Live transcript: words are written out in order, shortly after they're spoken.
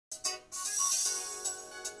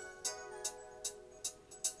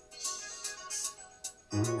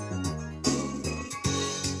Good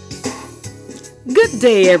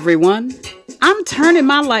day, everyone. I'm turning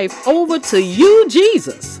my life over to you,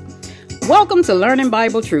 Jesus. Welcome to Learning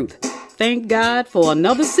Bible Truth. Thank God for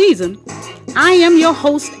another season. I am your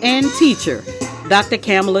host and teacher, Dr.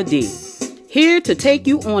 Kamala D., here to take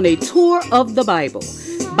you on a tour of the Bible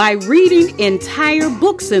by reading entire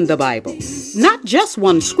books in the Bible, not just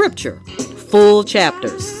one scripture, full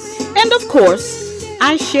chapters. And of course,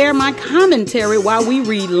 I share my commentary while we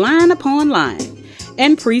read line upon line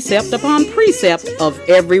and precept upon precept of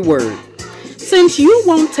every word. Since you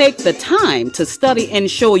won't take the time to study and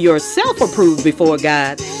show yourself approved before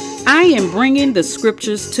God, I am bringing the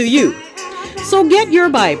scriptures to you. So get your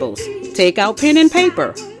Bibles, take out pen and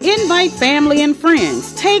paper, invite family and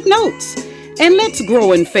friends, take notes, and let's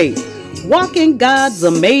grow in faith, walk in God's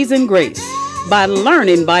amazing grace by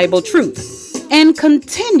learning Bible truth, and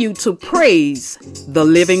continue to praise the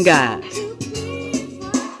living God.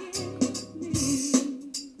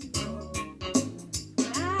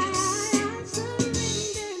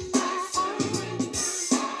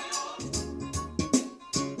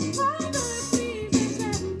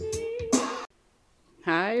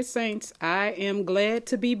 Hi, Saints. I am glad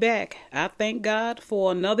to be back. I thank God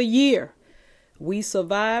for another year. We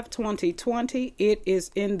survived 2020. It is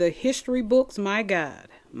in the history books. My God,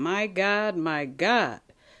 my God, my God.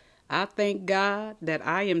 I thank God that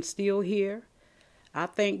I am still here. I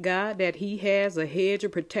thank God that He has a hedge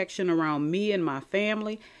of protection around me and my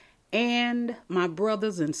family and my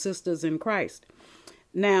brothers and sisters in Christ.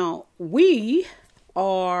 Now, we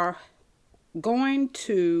are going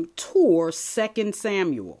to tour 2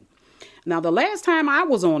 Samuel. Now, the last time I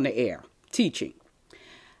was on the air teaching,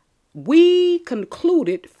 we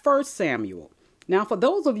concluded 1 Samuel. Now, for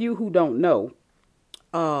those of you who don't know,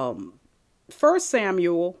 1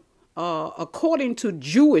 Samuel, according to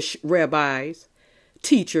Jewish rabbis,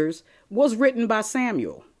 teachers, was written by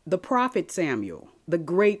Samuel, the prophet Samuel, the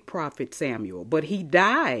great prophet Samuel, but he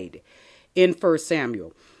died in 1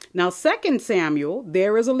 Samuel. Now, 2 Samuel,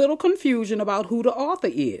 there is a little confusion about who the author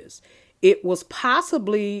is. It was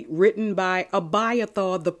possibly written by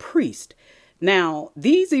Abiathar the priest. Now,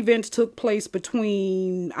 these events took place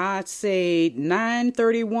between, I'd say,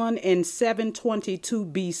 931 and 722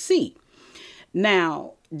 BC.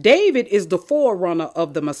 Now, David is the forerunner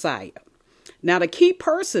of the Messiah. Now, the key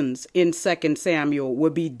persons in 2 Samuel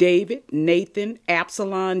would be David, Nathan,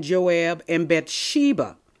 Absalom, Joab, and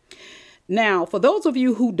Bathsheba. Now, for those of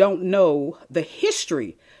you who don't know the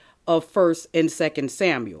history of 1 and 2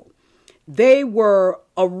 Samuel, they were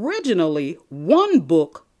originally one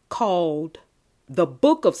book called the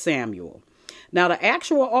Book of Samuel. Now, the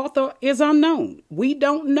actual author is unknown. We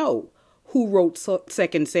don't know who wrote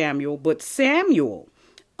 2 Samuel, but Samuel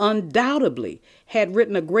undoubtedly had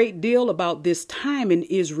written a great deal about this time in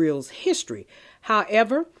Israel's history.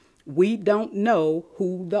 However, we don't know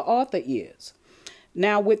who the author is.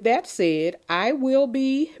 Now, with that said, I will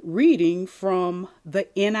be reading from the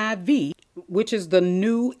NIV, which is the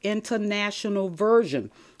New International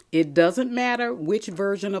Version. It doesn't matter which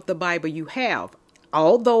version of the Bible you have.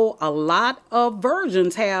 Although a lot of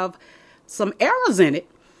versions have some errors in it,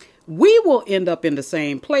 we will end up in the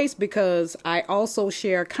same place because I also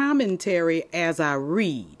share commentary as I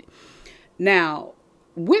read. Now,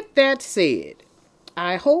 with that said,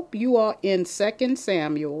 I hope you are in 2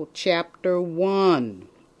 Samuel chapter 1.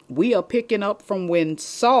 We are picking up from when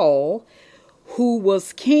Saul, who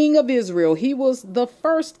was king of Israel, he was the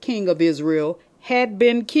first king of Israel, had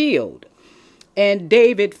been killed. And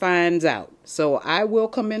David finds out. So I will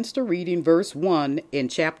commence to reading verse 1 in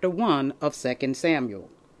chapter 1 of 2 Samuel.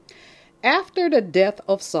 After the death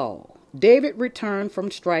of Saul, David returned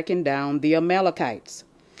from striking down the Amalekites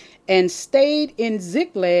and stayed in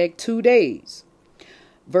Ziklag 2 days.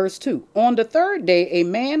 Verse 2, on the third day, a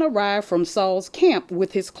man arrived from Saul's camp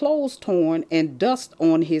with his clothes torn and dust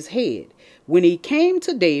on his head. When he came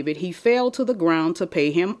to David, he fell to the ground to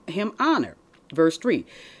pay him honor. Verse 3,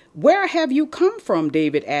 where have you come from?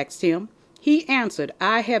 David asked him. He answered,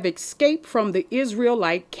 I have escaped from the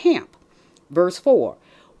Israelite camp. Verse 4,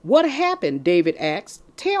 what happened? David asked.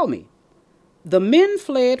 Tell me. The men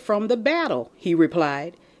fled from the battle, he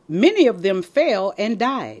replied. Many of them fell and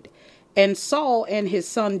died. And Saul and his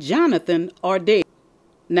son Jonathan are dead.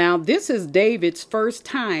 Now, this is David's first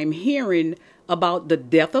time hearing about the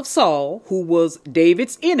death of Saul, who was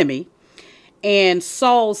David's enemy, and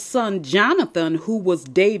Saul's son Jonathan, who was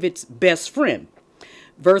David's best friend.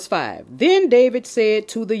 Verse 5, then David said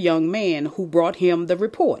to the young man who brought him the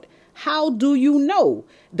report, how do you know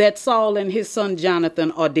that Saul and his son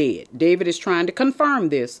Jonathan are dead? David is trying to confirm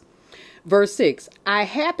this. Verse 6, I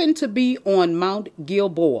happened to be on Mount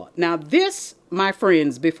Gilboa. Now this, my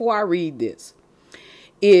friends, before I read this,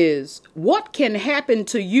 is what can happen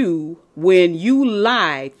to you when you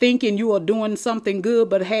lie thinking you are doing something good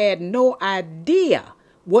but had no idea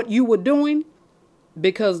what you were doing.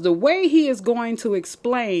 Because the way he is going to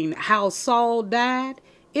explain how Saul died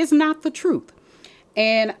is not the truth.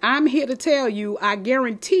 And I'm here to tell you, I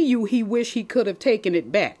guarantee you he wished he could have taken it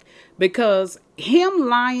back. Because him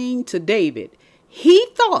lying to David, he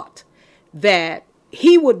thought that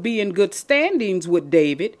he would be in good standings with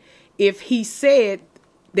David if he said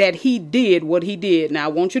that he did what he did. Now, I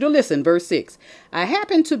want you to listen. Verse 6. I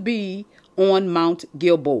happened to be on Mount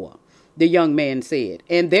Gilboa, the young man said,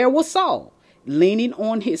 and there was Saul leaning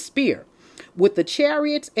on his spear with the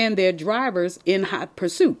chariots and their drivers in hot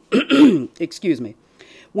pursuit. Excuse me.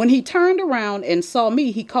 When he turned around and saw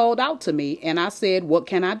me, he called out to me, and I said, what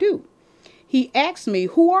can I do? He asked me,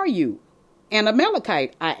 who are you? An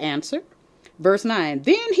Amalekite, I answered. Verse 9.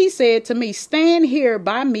 Then he said to me, stand here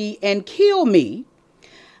by me and kill me.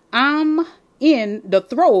 I'm in the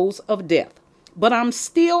throes of death, but I'm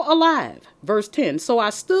still alive. Verse 10. So I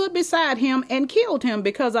stood beside him and killed him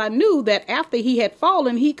because I knew that after he had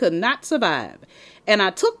fallen, he could not survive. And I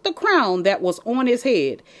took the crown that was on his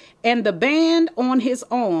head and the band on his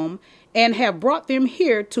arm and have brought them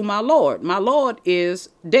here to my Lord. My Lord is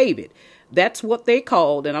David. That's what they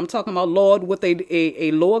called, and I'm talking about Lord with a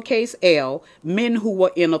lowercase L, men who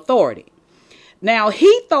were in authority. Now,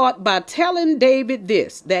 he thought by telling David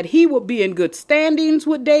this, that he would be in good standings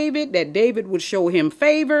with David, that David would show him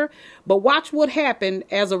favor. But watch what happened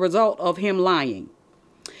as a result of him lying.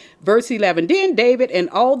 Verse 11, then David and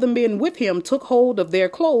all the men with him took hold of their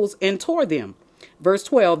clothes and tore them. Verse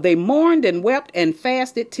 12, they mourned and wept and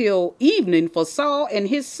fasted till evening for Saul and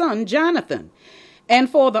his son Jonathan, and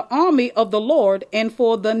for the army of the Lord and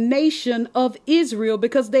for the nation of Israel,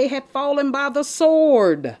 because they had fallen by the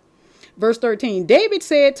sword. Verse 13, David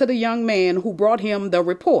said to the young man who brought him the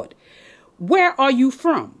report, where are you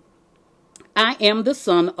from? I am the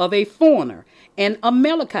son of a foreigner, an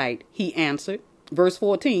Amalekite, he answered. Verse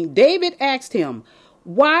 14, David asked him,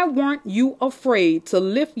 why weren't you afraid to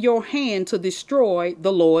lift your hand to destroy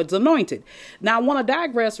the Lord's anointed? Now, I want to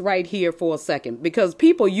digress right here for a second, because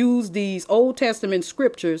people use these Old Testament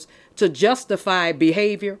scriptures to justify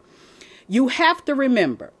behavior. You have to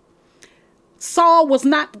remember, Saul was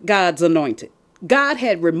not God's anointed. God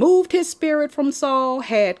had removed his spirit from Saul,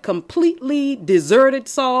 had completely deserted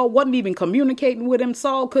Saul, wasn't even communicating with him.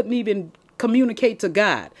 Saul couldn't even communicate to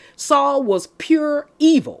God. Saul was pure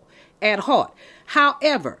evil at heart.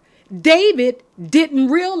 However, David didn't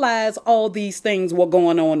realize all these things were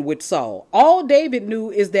going on with Saul. All David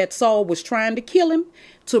knew is that Saul was trying to kill him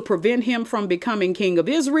to prevent him from becoming king of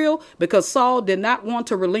Israel, because Saul did not want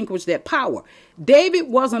to relinquish that power. David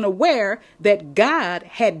wasn't aware that God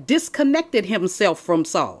had disconnected himself from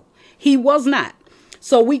Saul. He was not.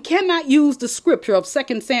 So we cannot use the scripture of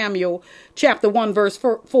 2 Samuel chapter 1, verse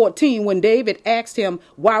 14, when David asked him,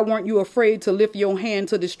 why weren't you afraid to lift your hand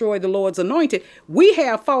to destroy the Lord's anointed? We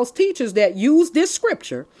have false teachers that use this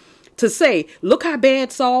scripture to say, look how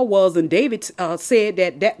bad Saul was, and David said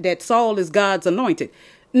that Saul is God's anointed.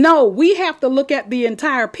 No, we have to look at the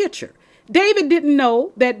entire picture. David didn't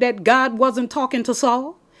know that God wasn't talking to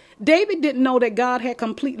Saul. David didn't know that God had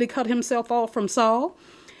completely cut himself off from Saul.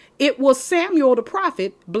 It was Samuel the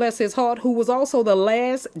prophet, bless his heart, who was also the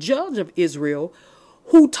last judge of Israel,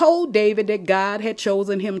 who told David that God had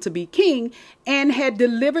chosen him to be king and had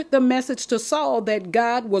delivered the message to Saul that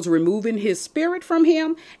God was removing his spirit from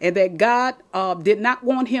him and that God did not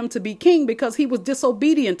want him to be king because he was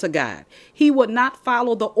disobedient to God. He would not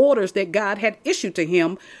follow the orders that God had issued to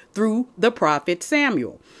him through the prophet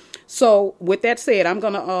Samuel. So with that said, I'm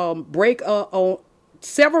going to break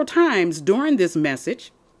several times during this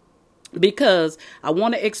message, because I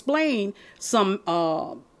want to explain some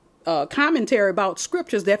commentary about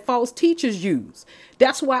scriptures that false teachers use.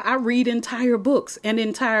 That's why I read entire books and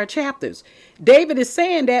entire chapters. David is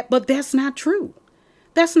saying that, but that's not true.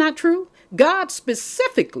 That's not true. God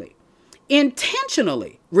specifically,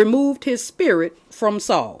 intentionally removed his spirit from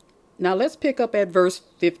Saul. Now let's pick up at verse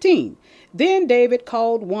 15. Then David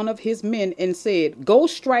called one of his men and said, go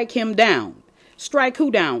strike him down. Strike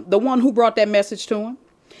who down? The one who brought that message to him.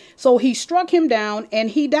 So he struck him down and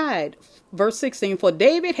he died. Verse 16, for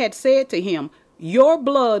David had said to him, your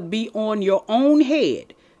blood be on your own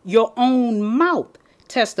head, your own mouth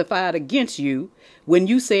testified against you when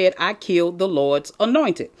you said, I killed the Lord's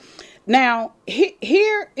anointed. Now,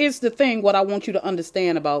 here is the thing, what I want you to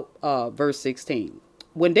understand about verse 16.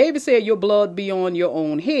 When David said, your blood be on your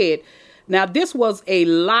own head, Now, this was a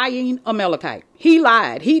lying Amalekite. He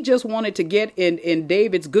lied. He just wanted to get in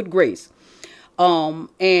David's good grace.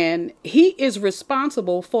 And he is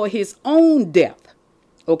responsible for his own death.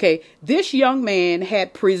 Okay, this young man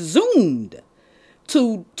had presumed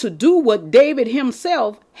to do what David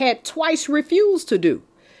himself had twice refused to do.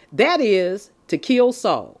 That is to kill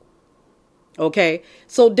Saul. Okay,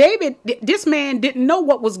 so David, this man didn't know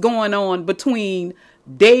what was going on between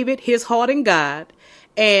David, his heart in God,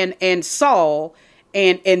 and Saul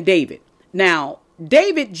and David. Now,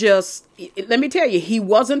 David just, let me tell you, he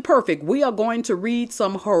wasn't perfect. We are going to read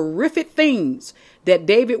some horrific things that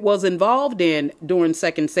David was involved in during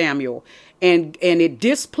 2 Samuel, and it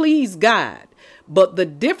displeased God. But the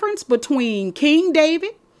difference between King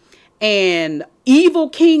David and evil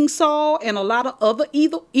King Saul and a lot of other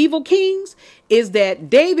evil kings is that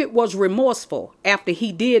David was remorseful after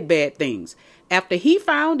he did bad things. After he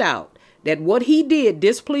found out that what he did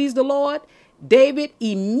displeased the Lord, David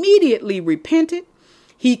immediately repented.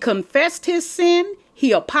 He confessed his sin.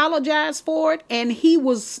 He apologized for it, and he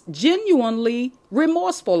was genuinely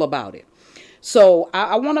remorseful about it. So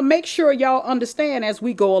I want to make sure y'all understand as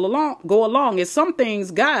we go along is some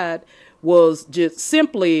things God was just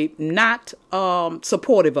simply not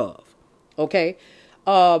supportive of. Okay.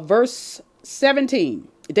 Verse 17,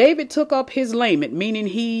 David took up his lament, meaning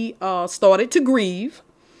he started to grieve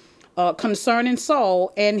concerning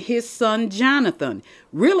Saul and his son Jonathan.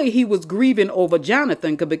 Really, he was grieving over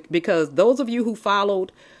Jonathan because those of you who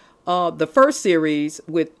followed the first series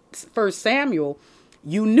with 1 Samuel,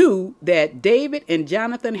 you knew that David and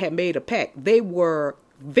Jonathan had made a pact. They were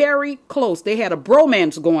very close. They had a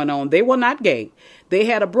bromance going on. They were not gay. They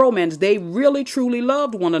had a bromance. They really, truly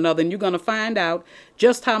loved one another. And you're going to find out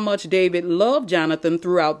just how much David loved Jonathan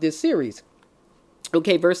throughout this series.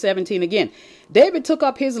 Okay, verse 17 again. David took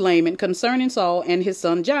up his lament concerning Saul and his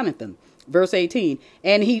son Jonathan. Verse 18.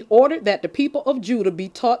 And he ordered that the people of Judah be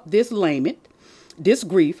taught this lament, this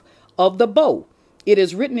grief of the bow. It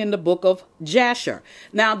is written in the book of Jasher.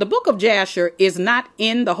 Now, the book of Jasher is not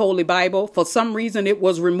in the Holy Bible. For some reason, it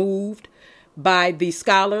was removed by the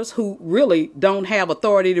scholars who really don't have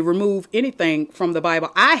authority to remove anything from the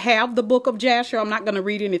Bible. I have the book of Jasher. I'm not going to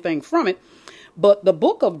read anything from it. But the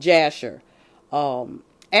book of Jasher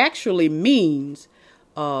actually means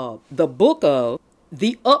the book of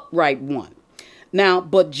the upright one. Now,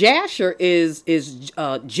 but Jasher is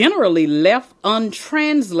generally left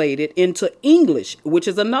untranslated into English, which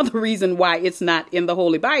is another reason why it's not in the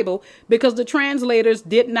Holy Bible, because the translators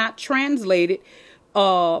did not translate it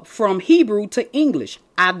from Hebrew to English.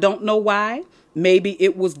 I don't know why. Maybe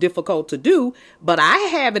it was difficult to do, but I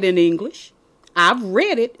have it in English. I've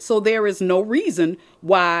read it, so there is no reason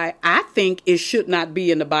why I think it should not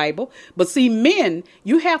be in the Bible. But see, men,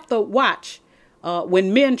 you have to watch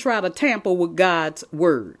when men try to tamper with God's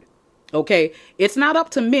word. Okay, it's not up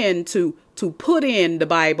to men to put in the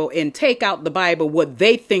Bible and take out the Bible what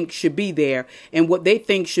they think should be there and what they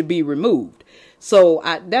think should be removed. So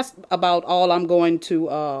that's about all I'm going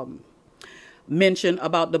to mention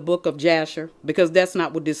about the book of Jasher, because that's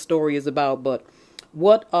not what this story is about. But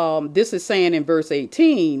what this is saying in verse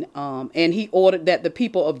 18, and he ordered that the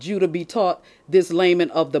people of Judah be taught this lament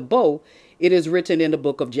of the bow. It is written in the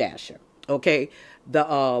book of Jasher. Okay,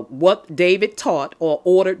 the what David taught or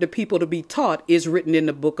ordered the people to be taught is written in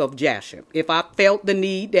the book of Jasher. If I felt the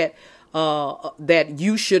need that that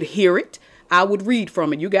you should hear it, I would read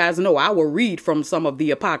from it. You guys know I will read from some of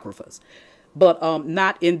the apocryphas, but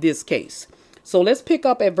not in this case. So let's pick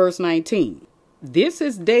up at verse 19. This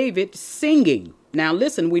is David singing. Now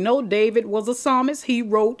listen, we know David was a psalmist. He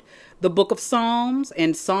wrote the book of Psalms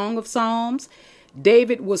and Song of Psalms.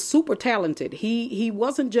 David was super talented. He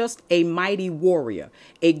wasn't just a mighty warrior,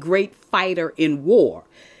 a great fighter in war.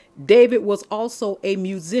 David was also a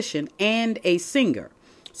musician and a singer.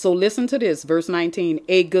 So listen to this, verse 19.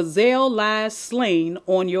 A gazelle lies slain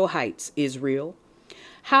on your heights, Israel.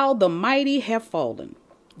 How the mighty have fallen.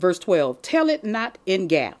 Verse 12. Tell it not in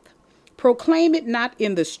Gath. Proclaim it not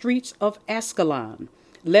in the streets of Ascalon,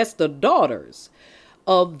 lest the daughters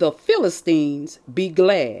of the Philistines be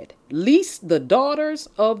glad, lest the daughters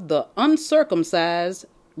of the uncircumcised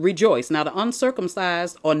rejoice. Now, the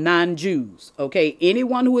uncircumcised are non-Jews. Okay,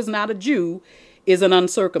 anyone who is not a Jew is an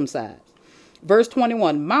uncircumcised. Verse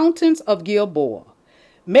 21, mountains of Gilboa,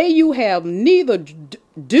 may you have neither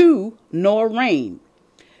dew nor rain.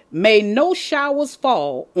 May no showers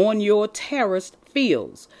fall on your terraced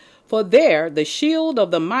fields. For there the shield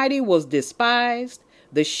of the mighty was despised,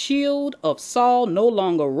 the shield of Saul no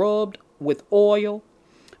longer rubbed with oil.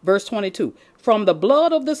 Verse 22, from the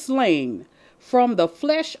blood of the slain, From the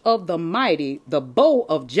flesh of the mighty, the bow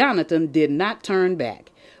of Jonathan did not turn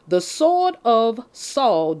back. The sword of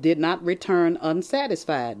Saul did not return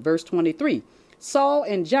unsatisfied. Verse 23. Saul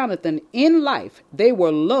and Jonathan in life, they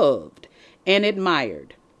were loved and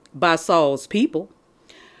admired by Saul's people.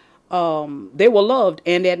 They were loved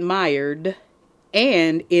and admired,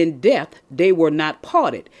 and in death they were not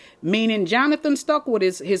parted. Meaning Jonathan stuck with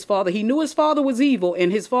his father. He knew his father was evil,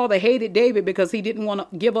 and his father hated David because he didn't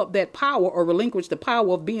want to give up that power or relinquish the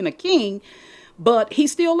power of being a king, but he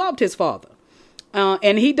still loved his father.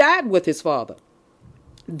 And he died with his father.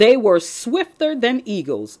 They were swifter than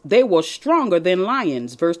eagles. They were stronger than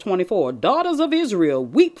lions. Verse 24. Daughters of Israel,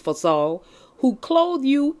 weep for Saul, who clothe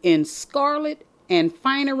you in scarlet and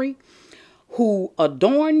finery, who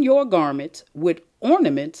adorn your garments with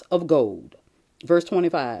ornaments of gold. Verse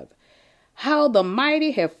 25. How the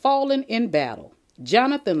mighty have fallen in battle.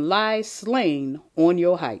 Jonathan lies slain on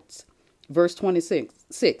your heights. Verse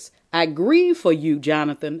 26. I grieve for you,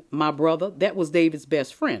 Jonathan, my brother. That was David's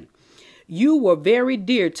best friend. You were very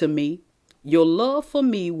dear to me. Your love for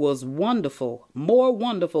me was wonderful, more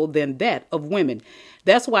wonderful than that of women.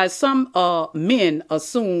 That's why some men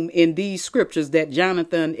assume in these scriptures that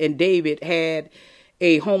Jonathan and David had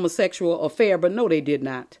a homosexual affair, but no, they did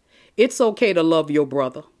not. It's okay to love your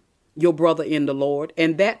brother in the Lord.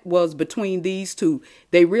 And that was between these two.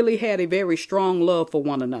 They really had a very strong love for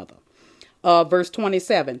one another. Verse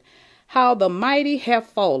 27, how the mighty have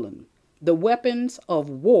fallen. The weapons of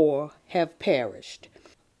war have perished.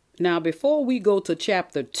 Now, before we go to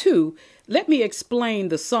chapter 2, let me explain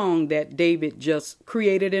the song that David just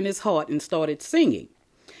created in his heart and started singing.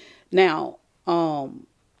 Now,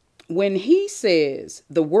 when he says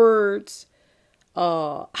the words,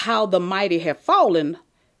 how the mighty have fallen,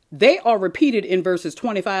 they are repeated in verses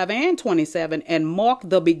 25 and 27 and mark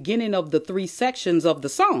the beginning of the 3 sections of the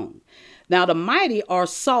song. Now, the mighty are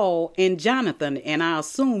Saul and Jonathan, and I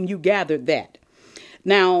assume you gathered that.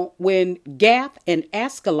 Now, when Gath and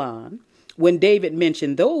Askelon, when David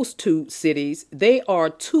mentioned those 2 cities, they are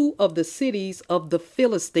 2 of the cities of the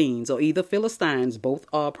Philistines, or either Philistines. Both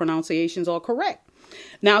pronunciations are correct.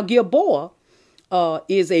 Now, Gilboa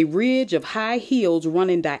is a ridge of high hills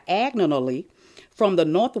running diagonally from the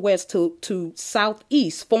northwest to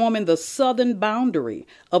southeast, forming the southern boundary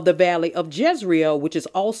of the valley of Jezreel, which is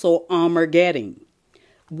also Armageddon,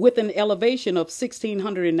 with an elevation of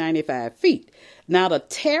 1,695 feet. Now, the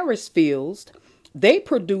terrace fields, they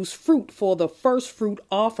produce fruit for the first fruit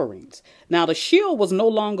offerings. Now, the shield was no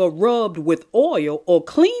longer rubbed with oil or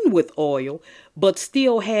clean with oil, but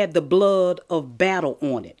still had the blood of battle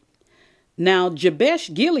on it. Now,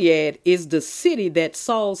 Jabesh Gilead is the city that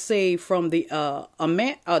Saul saved from the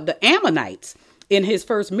Ammonites in his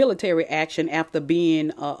first military action after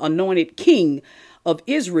being anointed king of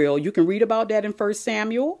Israel. You can read about that in 1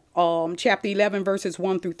 Samuel, chapter 11, verses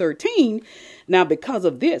 1 through 13. Now, because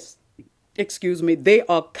of this, they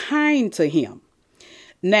are kind to him.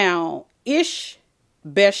 Now,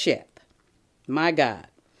 Ishbosheth, my God,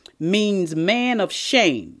 means man of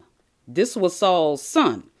shame. This was Saul's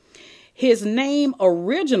son. His name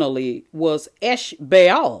originally was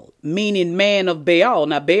Eshbaal, meaning man of Baal.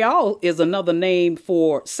 Now, Baal is another name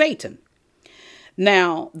for Satan.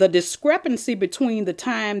 Now, the discrepancy between the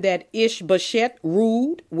time that Ishbosheth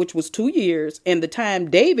ruled, which was 2 years, and the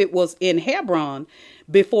time David was in Hebron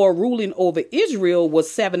before ruling over Israel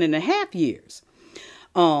was 7.5 years.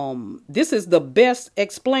 This is the best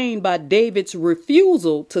explained by David's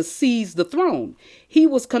refusal to seize the throne. He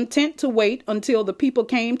was content to wait until the people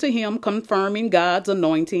came to him, confirming God's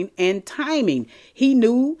anointing and timing. He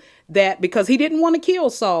knew that because he didn't want to kill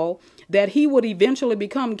Saul, that he would eventually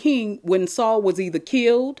become king when Saul was either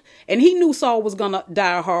killed, and he knew Saul was going to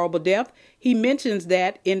die a horrible death. He mentions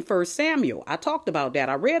that in 1 Samuel. I talked about that.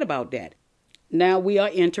 I read about that. Now we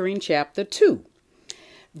are entering chapter 2.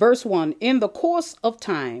 Verse 1, in the course of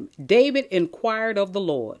time, David inquired of the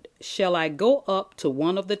Lord, shall I go up to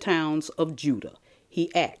one of the towns of Judah? He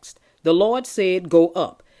asked. The Lord said, go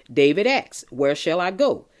up. David asked, where shall I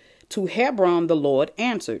go? To Hebron, the Lord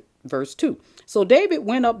answered. Verse 2, so David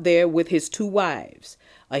went up there with his 2 wives,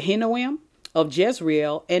 Ahinoam of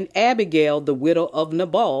Jezreel and Abigail, the widow of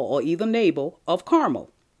Nabal, or either Nabal of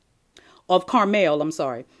Carmel.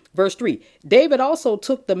 Verse 3, David also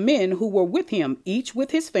took the men who were with him, each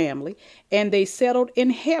with his family, and they settled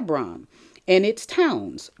in Hebron and its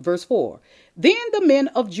towns. Verse 4, then the men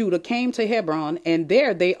of Judah came to Hebron, and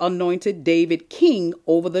there they anointed David king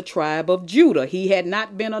over the tribe of Judah. He had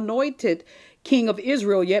not been anointed king of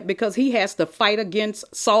Israel yet because he has to fight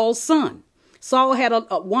against Saul's son. Saul had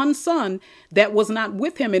one son that was not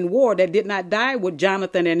with him in war, that did not die with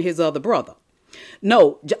Jonathan and his other brother.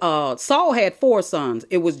 No, Saul had four sons.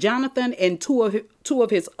 It was Jonathan, and two of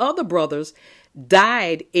his other brothers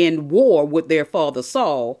died in war with their father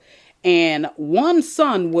Saul, and one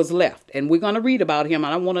son was left. And we're going to read about him.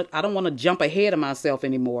 I don't want to jump ahead of myself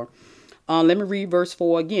anymore. Let me read verse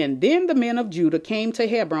 4 again. Then the men of Judah came to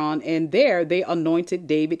Hebron, and there they anointed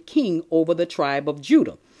David king over the tribe of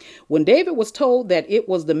Judah. When David was told that it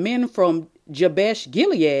was the men from Jabesh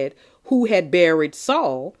Gilead who had buried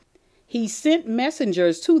Saul, he sent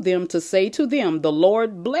messengers to them to say to them, "The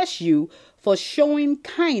Lord bless you for showing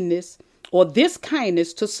kindness, or this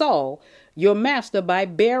kindness, to Saul, your master, by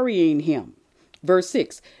burying him." Verse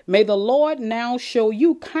 6, "May the Lord now show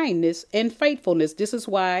you kindness and faithfulness." This is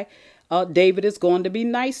why David is going to be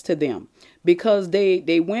nice to them, because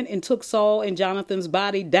they went and took Saul and Jonathan's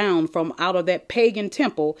body down from out of that pagan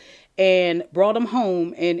temple and brought them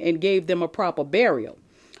home and gave them a proper burial.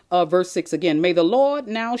 Verse 6 again, "May the Lord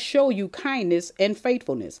now show you kindness and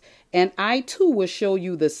faithfulness, and I too will show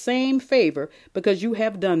you the same favor because you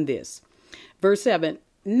have done this." Verse 7,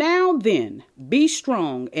 "Now then, be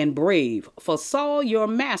strong and brave, for Saul your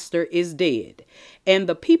master is dead, and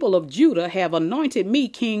the people of Judah have anointed me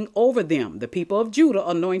king over them." The people of Judah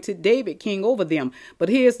anointed David king over them. But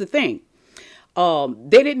here's the thing.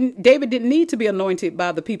 David didn't need to be anointed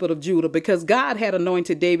by the people of Judah, because God had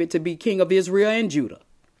anointed David to be king of Israel and Judah.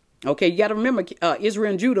 Okay, you got to remember,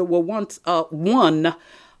 Israel and Judah were once one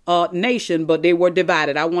nation, but they were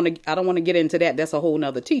divided. I don't want to get into that. That's a whole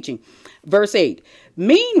nother teaching. Verse 8,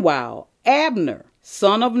 "Meanwhile, Abner,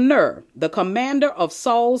 son of Ner, the commander of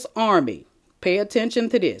Saul's army," pay attention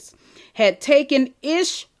to this, "had taken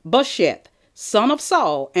Ishbosheth, son of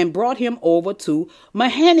Saul, and brought him over to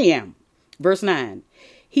Mahanaim." Verse 9,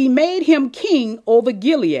 "He made him king over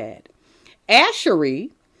Gilead,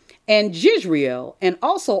 Asheri, and Jezreel, and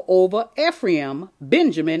also over Ephraim,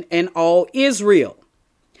 Benjamin, and all Israel."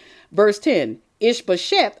 Verse 10,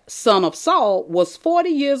 "Ishbosheth, son of Saul, was 40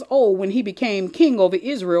 years old when he became king over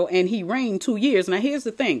Israel, and he reigned 2 years." Now here's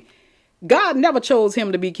the thing. God never chose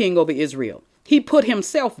him to be king over Israel. He put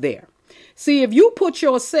himself there. See, if you put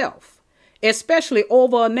yourself, especially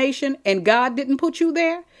over a nation, and God didn't put you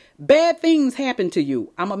there, bad things happen to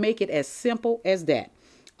you. I'm going to make it as simple as that.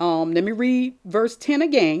 Let me read verse 10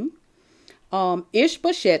 again.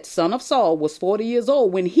 "Ishbosheth, son of Saul, was 40 years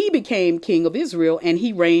old when he became king of Israel, and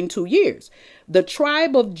he reigned 2 years. The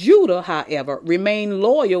tribe of Judah, however, remained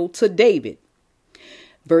loyal to David."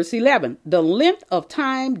 Verse 11, "The length of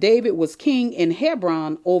time David was king in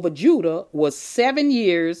Hebron over Judah was 7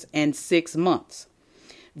 years and 6 months.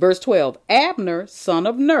 Verse 12, "Abner, son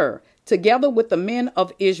of Ner, together with the men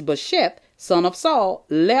of Ishbosheth, son of Saul,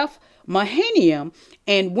 left Mahanaim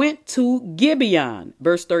and went to Gibeon."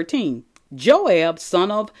 Verse 13, "Joab, son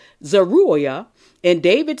of Zeruiah, and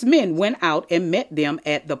David's men went out and met them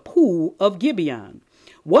at the pool of Gibeon.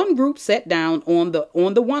 One group sat down on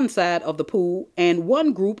the one side of the pool, and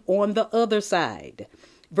one group on the other side."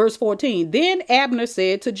 Verse 14, "Then Abner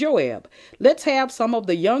said to Joab, 'Let's have some of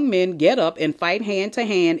the young men get up and fight hand to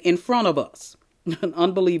hand in front of us.'"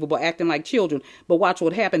 Unbelievable, acting like children. But watch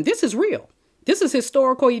what happened. This is real. This is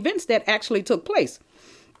historical events that actually took place.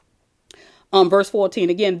 Verse 14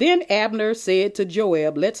 again, "Then Abner said to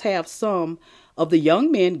Joab, 'Let's have some of the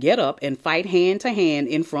young men get up and fight hand to hand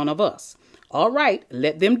in front of us.' 'All right,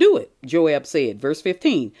 let them do it,' Joab said." Verse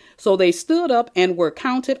 15, "So they stood up and were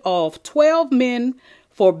counted off 12 men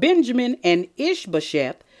for Benjamin and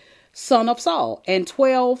Ishbosheth, son of Saul, and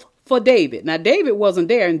 12 for David." Now, David wasn't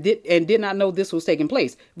there and did not know this was taking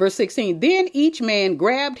place. Verse 16, "Then each man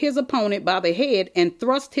grabbed his opponent by the head and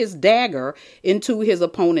thrust his dagger into his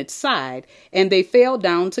opponent's side, and they fell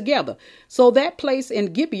down together. So that place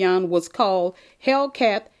in Gibeon was called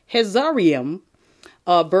Helkath Hazarium."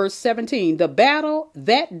 Verse 17, "The battle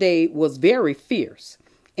that day was very fierce,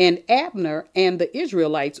 and Abner and the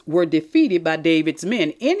Israelites were defeated by David's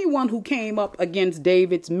men." Anyone who came up against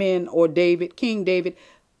David's men or King David,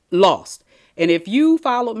 lost. And if you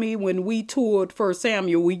followed me when we toured 1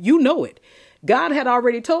 Samuel, you know it. God had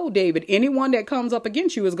already told David, anyone that comes up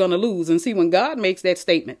against you is going to lose. And see, when God makes that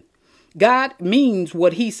statement, God means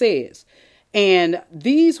what he says. And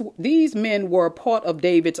these men were a part of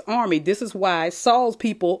David's army. This is why Saul's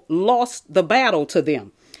people lost the battle to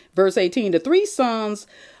them. Verse 18, "The 3 sons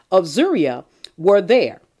of Zeruiah were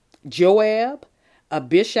there, Joab,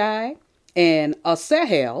 Abishai, and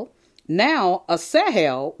Asahel. Now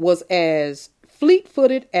Asahel was as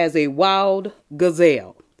fleet-footed as a wild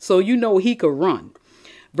gazelle." So you know he could run.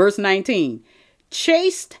 Verse 19,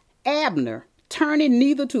 "Chased Abner, turning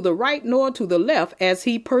neither to the right nor to the left as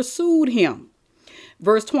he pursued him."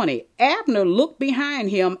 Verse 20, Abner looked behind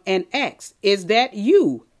him and asked, "Is that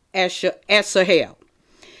you, Asahel?"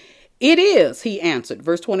 "It is," he answered.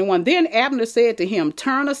 Verse 21, then Abner said to him,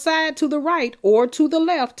 "Turn aside to the right or to the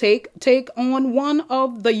left, take on one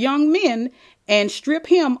of the young men and strip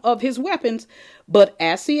him of his weapons." But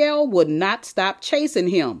Asahel would not stop chasing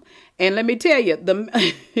him. And let me tell you,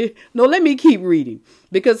 no, let me keep reading,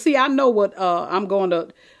 because see, I know what I'm going to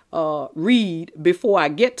read before I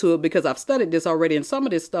get to it, because I've studied this already, and some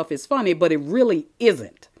of this stuff is funny, but it really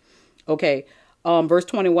isn't. Okay. Verse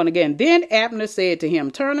 21 again. Then Abner said to him,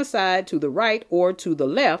 "Turn aside to the right or to the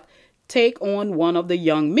left, take on one of the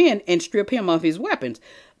young men and strip him of his weapons."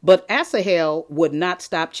 But Asahel would not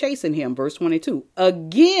stop chasing him. Verse 22.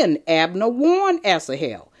 Again, Abner warned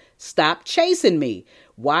Asahel, "Stop chasing me.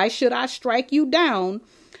 Why should I strike you down?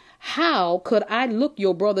 How could I look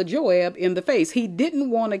your brother Joab in the face?" He didn't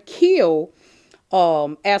want to kill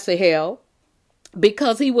Asahel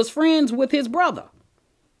because he was friends with his brother.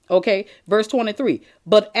 Okay, verse 23.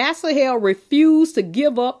 But Asahel refused to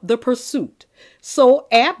give up the pursuit. So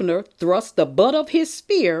Abner thrust the butt of his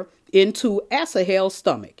spear into Asahel's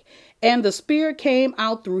stomach, and the spear came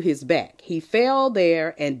out through his back. He fell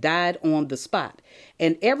there and died on the spot.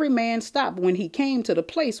 And every man stopped when he came to the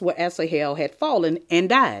place where Asahel had fallen and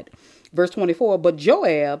died. Verse 24. But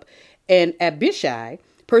Joab and Abishai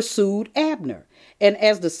pursued Abner. And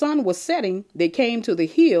as the sun was setting, they came to the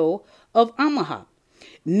hill of Ammah,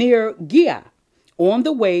 near Giah, on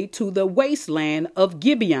the way to the wasteland of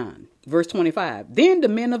Gibeon. Verse 25. Then the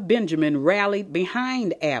men of Benjamin rallied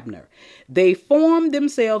behind Abner. They formed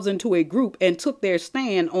themselves into a group and took their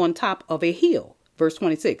stand on top of a hill. Verse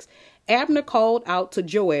 26. Abner called out to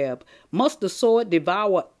Joab, "Must the sword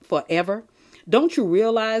devour forever? Don't you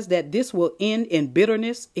realize that this will end in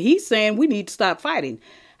bitterness?" He's saying we need to stop fighting.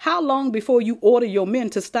 "How long before you order your men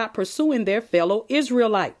to stop pursuing their fellow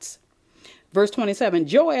Israelites?" Verse 27,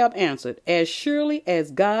 Joab answered, "As surely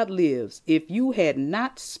as God lives, if you had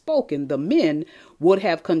not spoken, the men would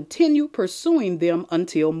have continued pursuing them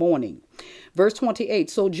until morning." Verse 28,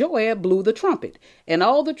 so Joab blew the trumpet, and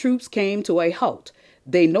all the troops came to a halt.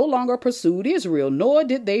 They no longer pursued Israel, nor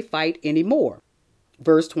did they fight any more.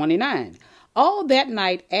 Verse 29, all that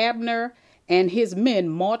night Abner and his men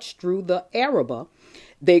marched through the Arabah.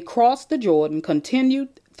 They crossed the Jordan, continued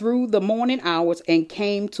through the morning hours, and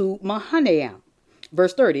came to Mahanaim.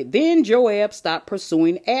 Verse 30, then Joab stopped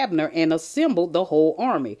pursuing Abner and assembled the whole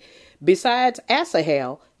army. Besides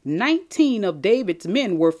Asahel, 19 of David's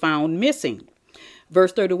men were found missing.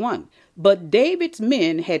 Verse 31, but David's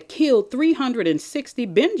men had killed 360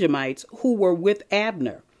 Benjamites who were with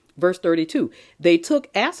Abner. Verse 32, they took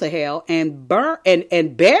Asahel and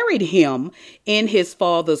buried him in his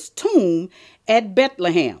father's tomb at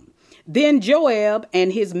Bethlehem. Then Joab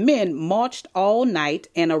and his men marched all night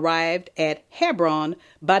and arrived at Hebron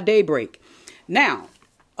by daybreak. Now,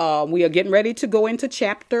 we are getting ready to go into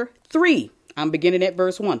chapter 3. I'm beginning at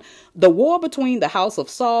verse 1. The war between the house of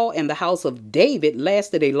Saul and the house of David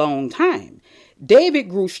lasted a long time. David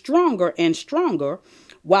grew stronger and stronger,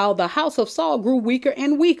 while the house of Saul grew weaker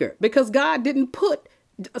and weaker, because God didn't put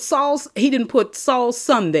Saul's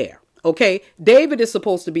son there. Okay, David is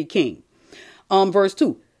supposed to be king. Verse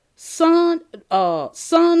 2.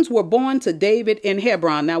 Sons were born to David in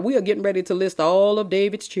Hebron. Now we are getting ready to list all of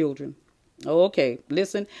David's children. Okay,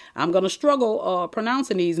 listen, I'm going to struggle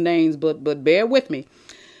pronouncing these names, but bear with me.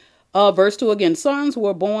 Verse 2 again, sons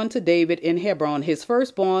were born to David in Hebron. His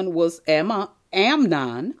firstborn was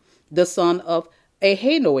Amnon, the son of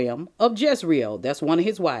Ahinoam of Jezreel. That's one of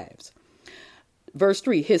his wives. Verse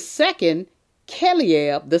 3, his second,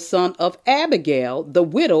 Eliab, the son of Abigail, the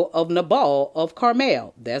widow of Nabal of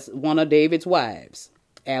Carmel. That's one of David's wives,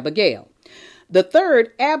 Abigail. The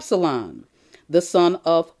third, Absalom, the son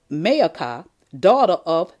of Maacah, daughter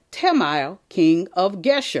of Talmai, king of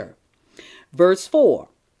Geshur. Verse 4,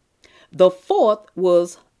 the fourth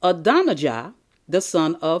was Adonijah, the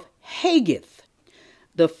son of Haggith.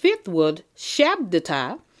 The fifth was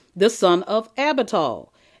Shabbatai, the son of Abital.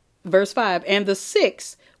 Verse 5, and the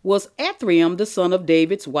sixth was Ephraim, the son of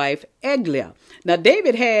David's wife, Eglah. Now,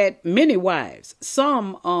 David had many wives.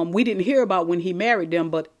 Some we didn't hear about when he married them,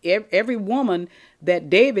 but every woman that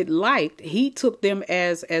David liked, he took them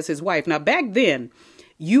as his wife. Now, back then,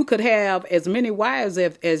 you could have as many wives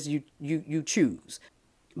as you choose.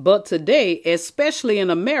 But today, especially in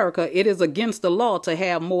America, it is against the law to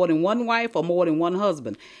have more than one wife or more than one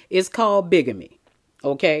husband. It's called bigamy.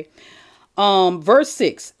 Okay. Verse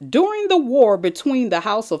 6, during the war between the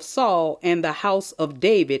house of Saul and the house of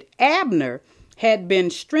David, Abner had been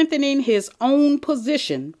strengthening his own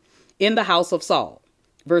position in the house of Saul.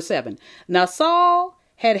 Verse 7. Now Saul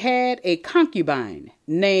had a concubine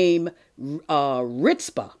named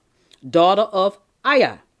Ritzpah, daughter of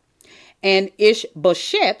Aiah. And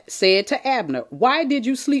Ishbosheth said to Abner, why did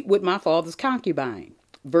you sleep with my father's concubine?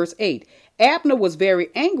 Verse 8. Abner was very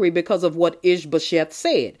angry because of what Ishbosheth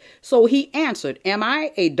said. So he answered, am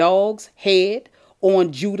I a dog's head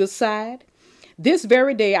on Judah's side? This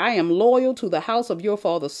very day I am loyal to the house of your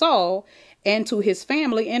father Saul and to his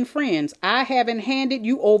family and friends. I haven't handed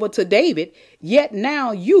you over to David, yet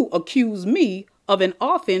now you accuse me of an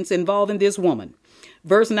offense involving this woman.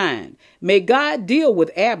 Verse 9. May God deal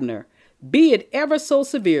with Abner, be it ever so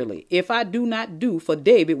severely, if I do not do for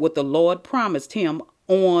David what the Lord promised him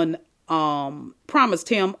on oath.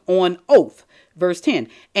 Verse 10.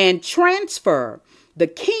 And transfer the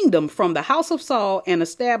kingdom from the house of Saul and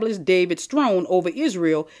establish David's throne over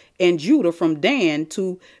Israel and Judah from Dan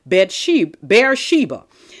to Beersheba.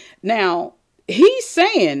 Now, he's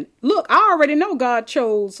saying, look, I already know God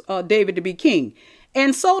chose David to be king.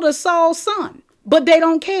 And so does Saul's son. But they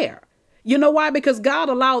don't care. You know why? Because God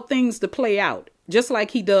allowed things to play out just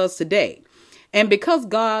like he does today. And because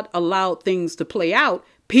God allowed things to play out,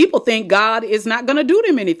 people think God is not going to do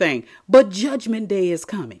them anything. But Judgment Day is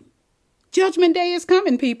coming. Judgment Day is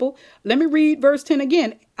coming, people. Let me read verse 10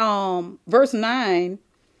 again. Verse 9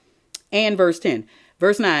 and verse 10.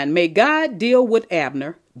 Verse 9. May God deal with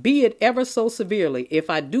Abner, be it ever so severely, if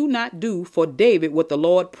I do not do for David what the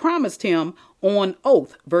Lord promised him on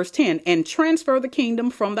oath. Verse 10. And transfer the kingdom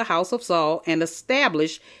from the house of Saul and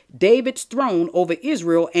establish David's throne over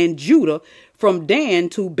Israel and Judah from Dan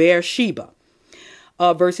to Beersheba.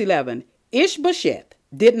 Verse 11. Ishbosheth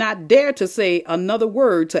did not dare to say another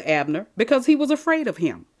word to Abner because he was afraid of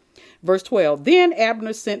him. Verse 12. Then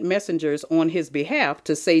Abner sent messengers on his behalf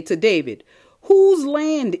to say to David, whose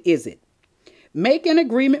land is it? Make an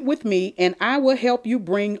agreement with me and I will help you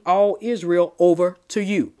bring all Israel over to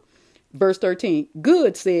you. Verse 13.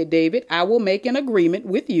 Good, said David, I will make an agreement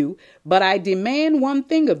with you, but I demand one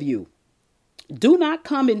thing of you. Do not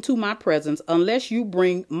come into my presence unless you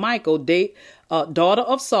bring Michal, daughter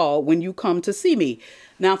of Saul, when you come to see me.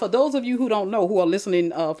 Now, for those of you who don't know, who are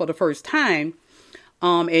listening for the first time,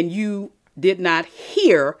 and you did not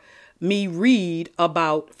hear me read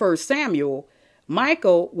about 1 Samuel,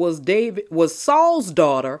 Michal was Saul's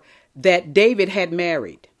daughter that David had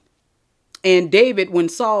married. And David, when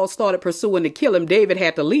Saul started pursuing to kill him, David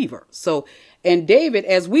had to leave her. And David,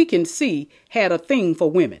 as we can see, had a thing for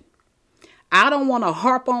women. I don't want to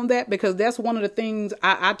harp on that because that's one of the things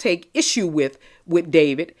I take issue with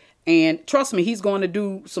David. And trust me, he's going to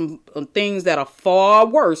do some things that are far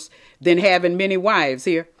worse than having many wives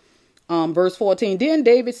here. Verse 14, then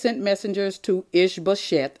David sent messengers to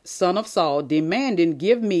Ishbosheth, son of Saul, demanding,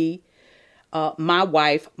 give me my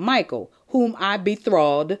wife Michal, whom I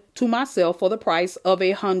betrothed to myself for the price of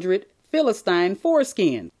 100 Philistine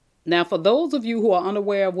foreskins. Now, for those of you who are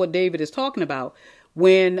unaware of what David is talking about,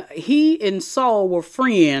 when he and Saul were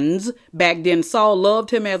friends back then, Saul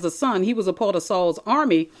loved him as a son. He was a part of Saul's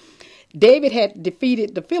army. David had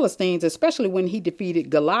defeated the Philistines, especially when he defeated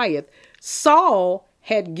Goliath. Saul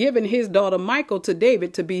had given his daughter Michal to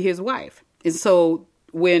David to be his wife. And so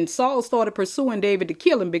when Saul started pursuing David to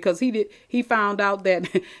kill him because he found out that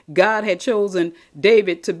God had chosen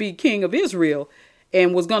David to be king of Israel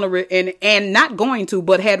and was going to and not going to,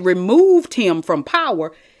 but had removed him from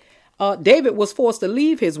power, David was forced to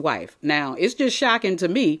leave his wife. Now, it's just shocking to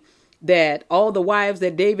me that all the wives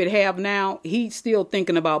that David have now, he's still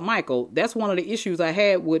thinking about Michal. That's one of the issues I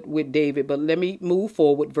had with David. But let me move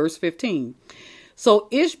forward. Verse 15. So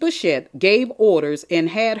Ishbosheth gave orders and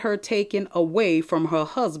had her taken away from her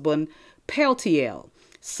husband Paltiel,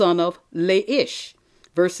 son of Laish.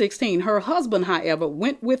 Verse 16. Her husband, however,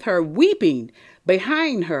 went with her weeping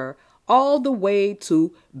behind her all the way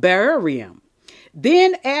to Bahurim.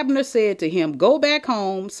 Then Abner said to him, go back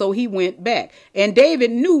home. So he went back. And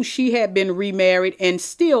David knew she had been remarried and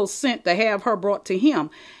still sent to have her brought to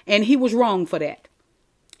him. And he was wrong for that.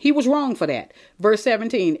 He was wrong for that. Verse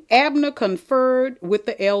 17, Abner conferred with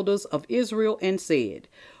the elders of Israel and said,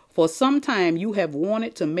 for some time you have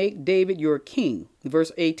wanted to make David your king.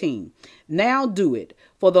 Verse 18, now do it.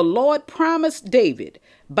 For the Lord promised David,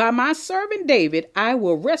 by my servant David, I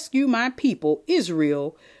will rescue my people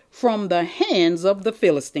Israel from the hands of the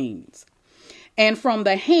Philistines and from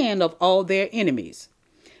the hand of all their enemies.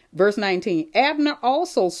 Verse 19, Abner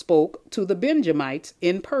also spoke to the Benjamites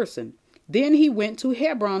in person. Then he went to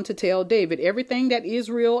Hebron to tell David everything that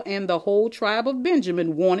Israel and the whole tribe of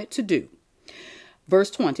Benjamin wanted to do. Verse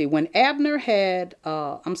 20, when Abner, who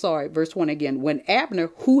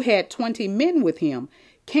had 20 men with him,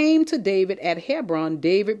 came to David at Hebron,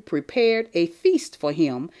 David prepared a feast for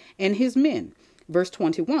him and his men. Verse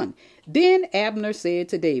 21. Then Abner said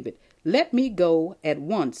to David, let me go at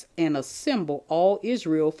once and assemble all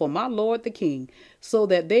Israel for my lord the king, so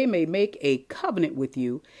that they may make a covenant with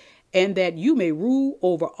you, and that you may rule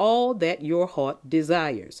over all that your heart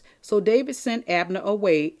desires. So David sent Abner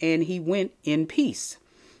away, and he went in peace.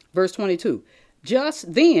 Verse 22.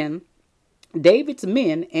 Just then David's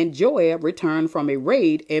men and Joab returned from a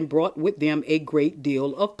raid and brought with them a great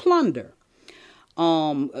deal of plunder.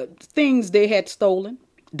 Things they had stolen,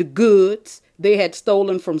 the goods they had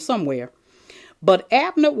stolen from somewhere. But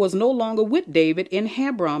Abner was no longer with David in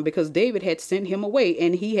Hebron, because David had sent him away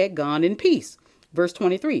and he had gone in peace. Verse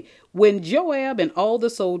 23. When Joab and all the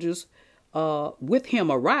soldiers with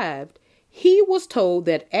him arrived, he was told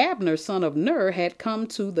that Abner, son of Ner, had come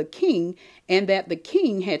to the king, and that the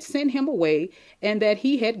king had sent him away, and that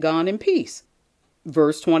he had gone in peace.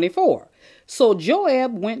 Verse 24. So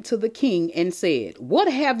Joab went to the king and said,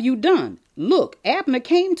 what have you done? Look, Abner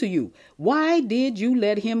came to you. Why did you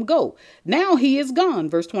let him go? Now he is gone.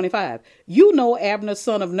 Verse 25. You know Abner,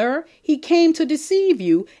 son of Ner. He came to deceive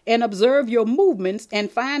you and observe your movements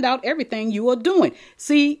and find out everything you are doing.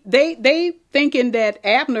 See, they thinking that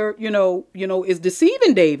Abner, is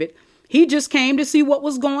deceiving David. He just came to see what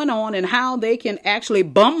was going on and how they can actually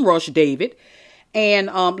bum rush David. And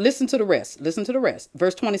listen to the rest. Listen to the rest.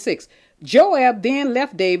 Verse 26. Joab then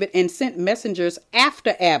left David and sent messengers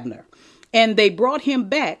after Abner, and they brought him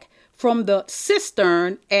back from the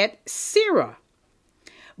cistern at Sirah.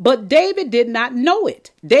 But David did not know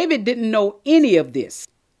it. David didn't know any of this.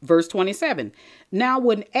 Verse 27. Now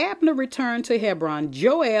when Abner returned to Hebron,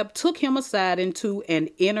 Joab took him aside into an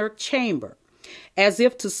inner chamber, as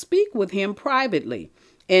if to speak with him privately,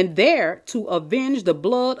 and there to avenge the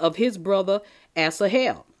blood of his brother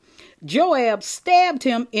Asahel. Joab stabbed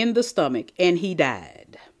him in the stomach, and he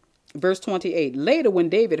died. Verse 28. Later, when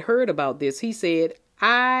David heard about this, he said,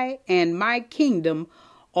 I and my kingdom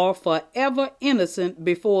are forever innocent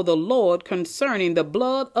before the Lord concerning the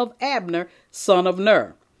blood of Abner, son of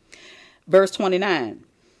Ner. Verse 29.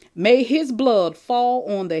 May his blood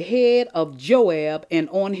fall on the head of Joab and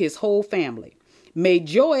on his whole family. May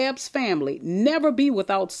Joab's family never be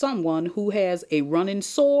without someone who has a running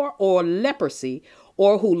sore or leprosy,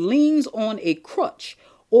 or who leans on a crutch,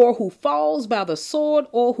 or who falls by the sword,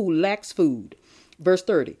 or who lacks food. Verse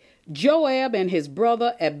 30. Joab and his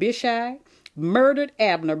brother Abishai murdered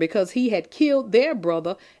Abner because he had killed their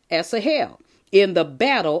brother Asahel in the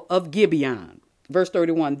battle of Gibeon. Verse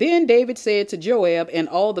 31. Then David said to Joab and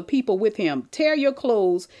all the people with him, tear your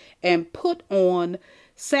clothes and put on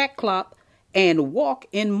sackcloth and walk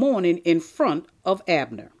in mourning in front of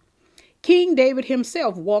Abner. King David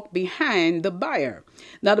himself walked behind the bier.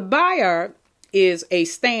 Now the bier is a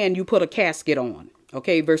stand you put a casket on.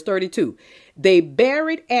 Okay, verse 32. They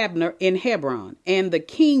buried Abner in Hebron, and the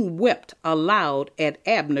king wept aloud at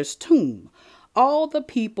Abner's tomb. All the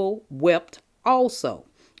people wept also.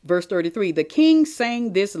 Verse 33. The king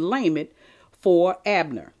sang this lament for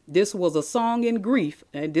Abner. This was a song in grief,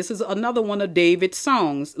 and this is another one of David's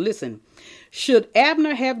songs. Listen. Should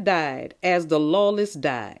Abner have died as the lawless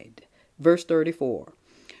died? Verse 34.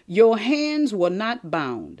 Your hands were not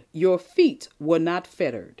bound, your feet were not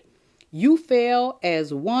fettered. You fell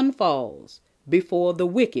as one falls before the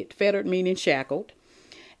wicked, fettered meaning shackled.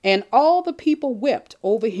 And all the people wept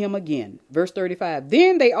over him again. Verse 35.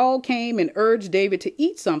 Then they all came and urged David to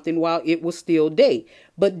eat something while it was still day.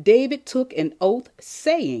 But David took an oath,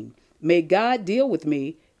 saying, may God deal with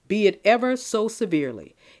me, be it ever so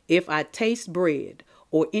severely, if I taste bread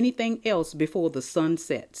or anything else before the sun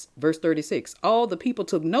sets. Verse 36. All the people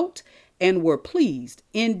took note and were pleased.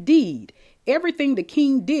 Indeed, everything the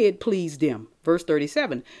king did pleased them. Verse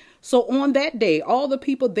 37. So on that day, all the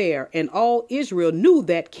people there and all Israel knew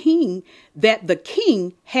that the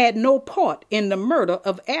king had no part in the murder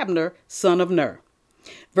of Abner, son of Ner.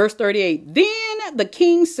 Verse 38. Then the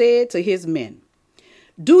king said to his men,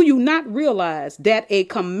 do you not realize that a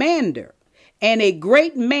commander and a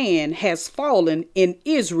great man has fallen in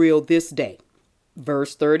Israel this day?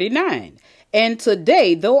 Verse 39. And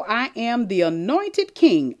today, though I am the anointed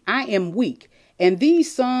king, I am weak, and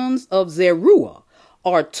these sons of Zeruiah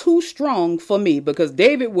are too strong for me, because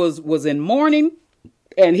David was in mourning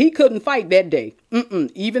and he couldn't fight that day.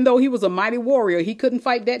 Even though he was a mighty warrior, he couldn't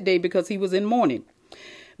fight that day because he was in mourning.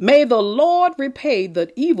 May the Lord repay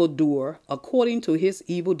the evildoer according to his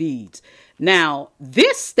evil deeds. Now,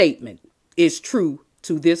 this statement is true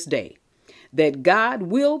to this day, that God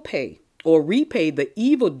will pay or repay the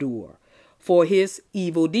evildoer for his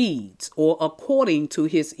evil deeds, or according to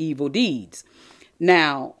his evil deeds.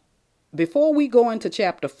 Now, before we go into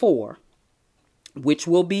chapter 4, which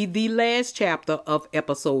will be the last chapter of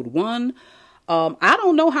episode 1, I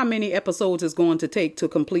don't know how many episodes it's going to take to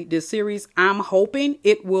complete this series. I'm hoping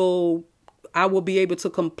I will be able to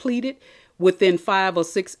complete it within 5 or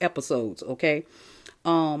 6 episodes. Okay.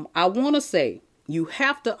 I want to say you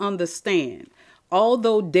have to understand,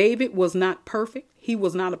 although David was not perfect, he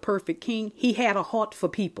was not a perfect king. He had a heart for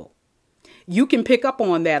people. You can pick up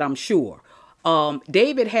on that, I'm sure.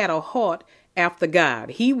 David had a heart after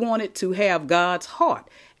God. He wanted to have God's heart,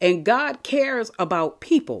 and God cares about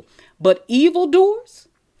people. But evildoers,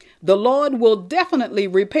 the Lord will definitely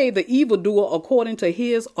repay the evildoer according to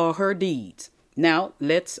his or her deeds. Now,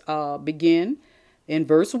 let's begin in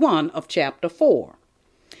verse 1 of chapter 4.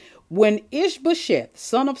 When Ishbosheth,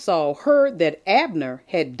 son of Saul, heard that Abner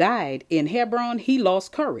had died in Hebron, he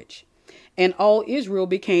lost courage, and all Israel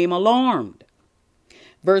became alarmed.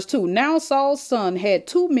 Verse 2, now Saul's son had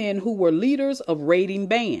 2 men who were leaders of raiding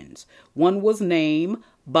bands. One was named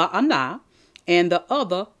Baanah, and the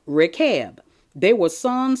other Rechab. They were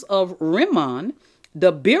sons of Rimmon,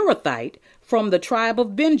 the Beerothite, from the tribe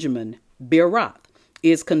of Benjamin. Beeroth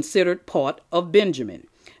is considered part of Benjamin.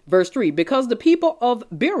 Verse 3, because the people of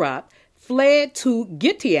Beeroth fled to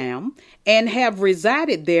Gittaim and have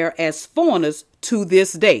resided there as foreigners to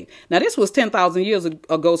this day. Now, this was 10,000 years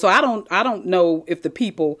ago, so I don't know if the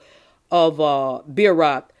people of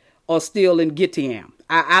Beeroth are still in Gittaim.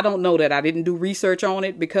 I don't know that. I didn't do research on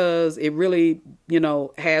it because it really,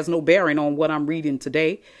 has no bearing on what I'm reading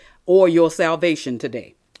today or your salvation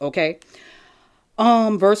today. Okay.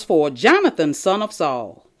 Verse 4, Jonathan, son of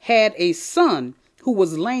Saul, had a son who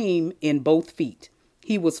was lame in both feet.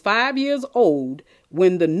 He was 5 years old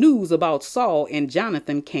when the news about Saul and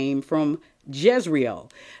Jonathan came from Jezreel.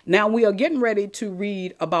 Now we are getting ready to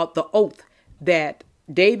read about the oath that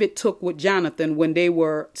David took with Jonathan when they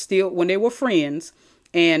were friends,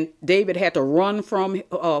 and David had to run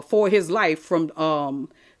for his life from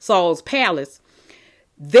Saul's palace.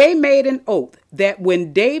 They made an oath that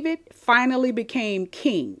when David finally became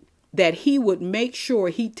king, that he would make sure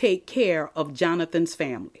he take care of Jonathan's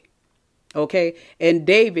family. Okay. And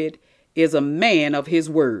David is a man of his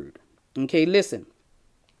word. Okay. Listen,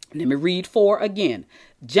 let me read 4 again.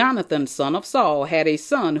 Jonathan, son of Saul, had a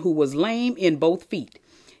son who was lame in both feet.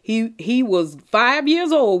 He was 5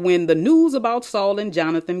 years old when the news about Saul and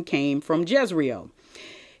Jonathan came from Jezreel.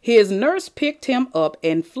 His nurse picked him up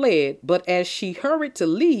and fled, but as she hurried to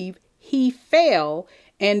leave, he fell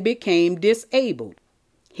and became disabled.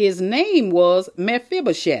 His name was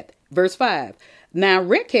Mephibosheth. Verse 5. Now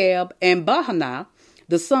Rechab and Baanah,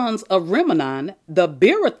 the sons of Rimmon, the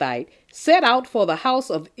Beerothite, set out for the house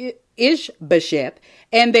of Ishbosheth,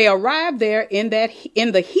 and they arrived there in the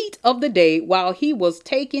heat of the day while he was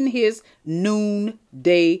taking his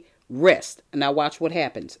noonday rest. Now watch what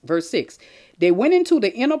happens. Verse 6. They went into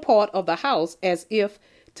the inner part of the house as if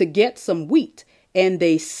to get some wheat, and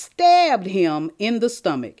they stabbed him in the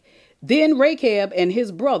stomach. Then Rechab and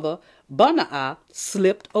his brother Baanah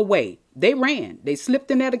slipped away. They ran. They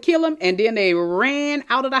slipped in there to kill him, and then they ran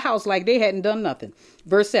out of the house like they hadn't done nothing.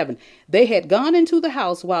 Verse 7. They had gone into the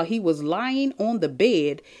house while he was lying on the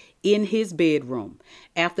bed in his bedroom.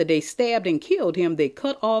 After they stabbed and killed him, they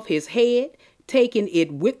cut off his head, taking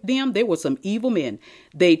it with them. They were some evil men.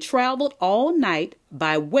 They traveled all night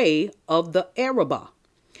by way of the Arabah.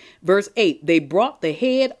 Verse 8. They brought the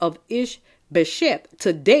head of Ishbosheth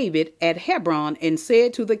to David at Hebron and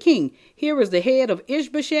said to the king, here is the head of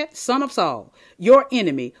Ishbosheth, son of Saul, your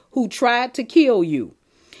enemy, who tried to kill you.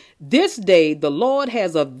 This day the Lord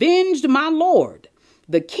has avenged my Lord,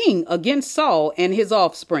 the king, against Saul and his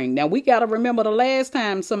offspring. Now we got to remember the last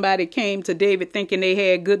time somebody came to David thinking they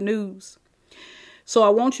had good news. So I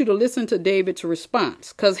want you to listen to David's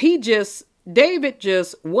response, because David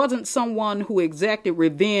just wasn't someone who exacted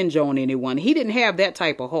revenge on anyone. He didn't have that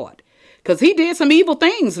type of heart. Because he did some evil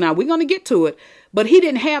things. Now we're going to get to it, but he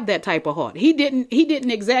didn't have that type of heart. He didn't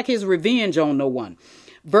exact his revenge on no one.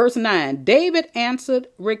 Verse 9, David answered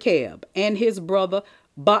Rechab and his brother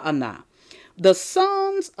Baanah, the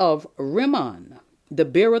sons of Rimmon, the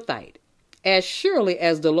Beerothite, as surely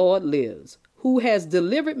as the Lord lives, who has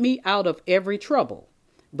delivered me out of every trouble.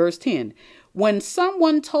 Verse 10, when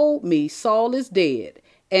someone told me Saul is dead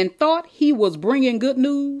and thought he was bringing good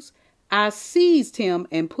news, I seized him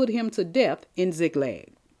and put him to death in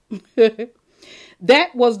Ziklag.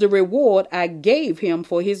 That was the reward I gave him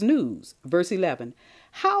for his news. Verse 11.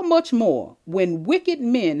 How much more when wicked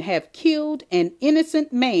men have killed an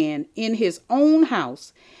innocent man in his own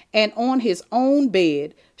house and on his own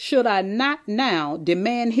bed, should I not now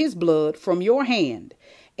demand his blood from your hand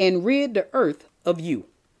and rid the earth of you.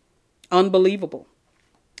 Unbelievable.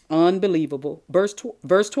 Unbelievable. Verse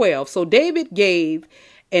 12. So David gave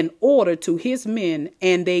an order to his men,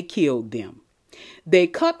 and they killed them. They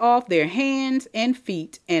cut off their hands and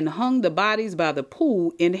feet and hung the bodies by the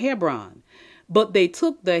pool in Hebron. But they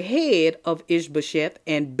took the head of Ishbosheth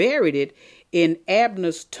and buried it in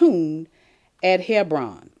Abner's tomb at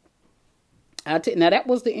Hebron. Now that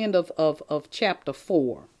was the end of chapter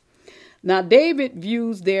 4. Now David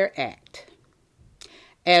views their act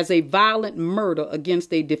as a violent murder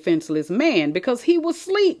against a defenseless man because he was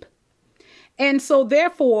asleep. And so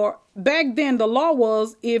therefore, back then the law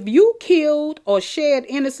was if you killed or shed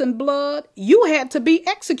innocent blood, you had to be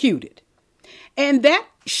executed. And that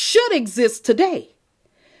should exist today.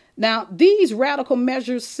 Now, these radical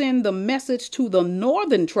measures send the message to the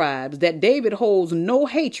northern tribes that David holds no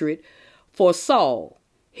hatred for Saul,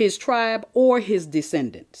 his tribe, or his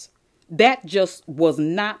descendants. That just was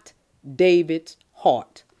not David's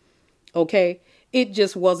heart. Okay? It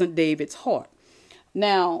just wasn't David's heart.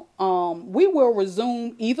 Now, we will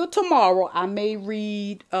resume either tomorrow. I may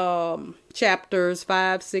read chapters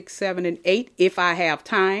 5, 6, 7, and 8 if I have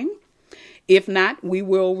time. If not, we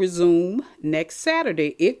will resume next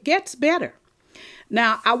Saturday. It gets better.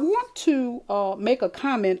 Now, I want to make a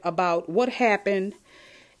comment about what happened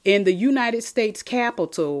in the United States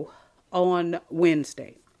Capitol on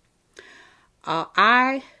Wednesday.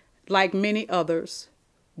 I, like many others,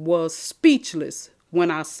 was speechless when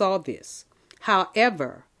I saw this.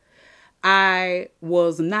 However, I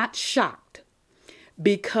was not shocked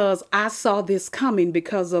because I saw this coming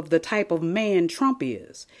because of the type of man Trump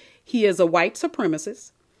is. He is a white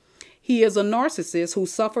supremacist. He is a narcissist who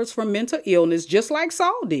suffers from mental illness just like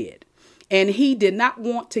Saul did. And he did not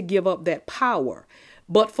want to give up that power.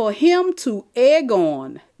 But for him to egg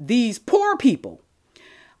on these poor people,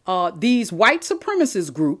 these white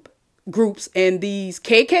supremacist groups and these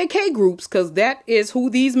KKK groups, because that is who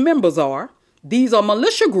these members are. These are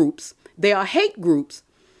militia groups. They are hate groups.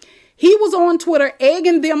 He was on Twitter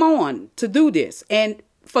egging them on to do this. And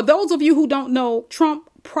for those of you who don't know, Trump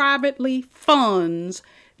privately funds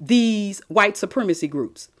these white supremacy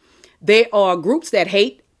groups. They are groups that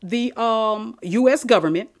hate the U.S.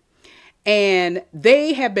 government. And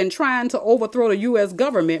they have been trying to overthrow the U.S.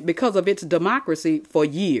 government because of its democracy for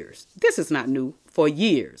years. This is not new, for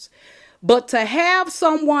years. But to have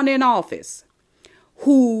someone in office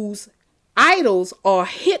whose idols are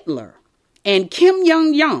Hitler and Kim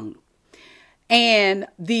Jong-un and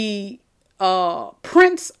the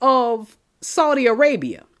Prince of Saudi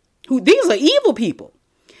Arabia, these are evil people.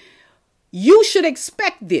 You should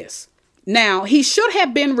expect this. Now, he should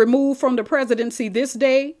have been removed from the presidency this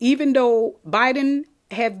day, even though Biden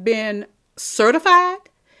has been certified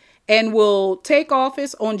and will take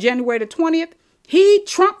office on January the 20th.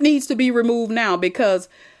 Trump needs to be removed now because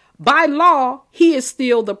by law, he is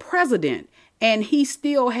still the president and he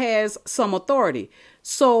still has some authority.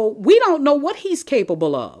 So we don't know what he's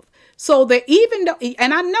capable of. So that even though,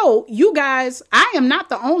 and I know you guys, I am not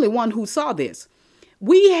the only one who saw this.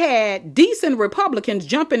 We had decent Republicans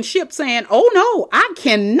jumping ship saying, oh, no, I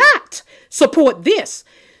cannot support this.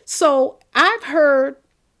 So I've heard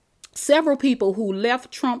several people who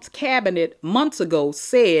left Trump's cabinet months ago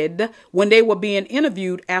said when they were being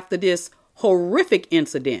interviewed after this horrific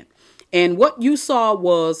incident. And what you saw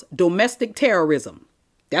was domestic terrorism.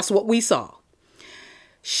 That's what we saw.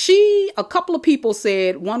 A couple of people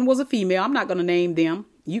said, one was a female. I'm not going to name them.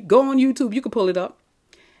 You go on YouTube, you can pull it up.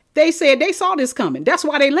 They said they saw this coming. That's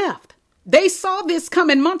why they left. They saw this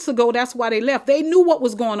coming months ago. That's why they left. They knew what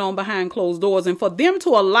was going on behind closed doors. And for them to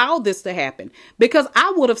allow this to happen, because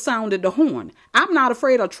I would have sounded the horn. I'm not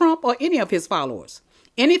afraid of Trump or any of his followers.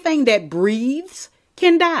 Anything that breathes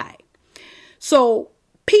can die. So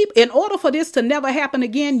in order for this to never happen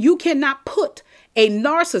again, you cannot put a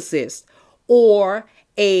narcissist or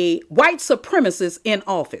a white supremacist in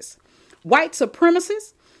office. White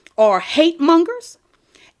supremacists are hate mongers.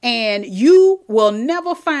 And you will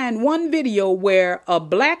never find one video where a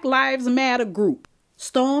Black Lives Matter group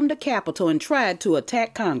stormed the Capitol and tried to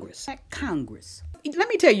attack Congress. Let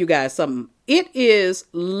me tell you guys something. It is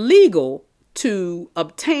legal to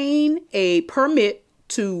obtain a permit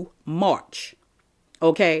to march.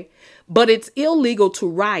 Okay? But it's illegal to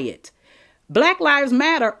riot. Black Lives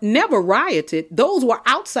Matter never rioted. Those were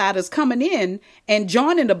outsiders coming in and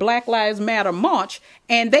joining the Black Lives Matter march,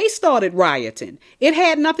 and they started rioting. It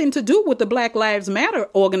had nothing to do with the Black Lives Matter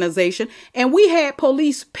organization, and we had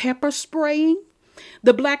police pepper spraying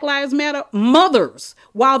the Black Lives Matter mothers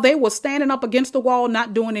while they were standing up against the wall,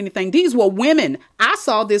 not doing anything. These were women. I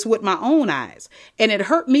saw this with my own eyes, and it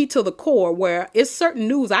hurt me to the core where it's certain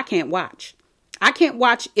news I can't watch. I can't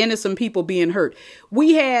watch innocent people being hurt.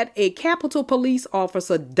 We had a Capitol Police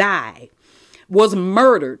officer die, was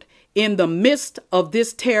murdered in the midst of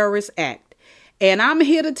this terrorist act. And I'm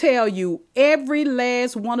here to tell you, every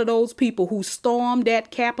last one of those people who stormed that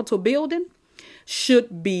Capitol building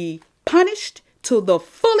should be punished to the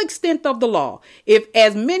full extent of the law, if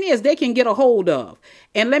as many as they can get a hold of.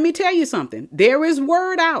 And let me tell you something, there is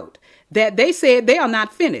word out that they said they are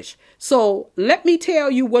not finished. So let me tell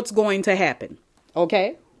you what's going to happen.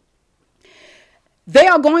 Okay. They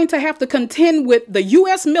are going to have to contend with the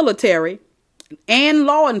U.S. military and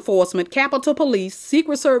law enforcement, Capitol Police,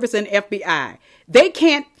 Secret Service, and FBI. They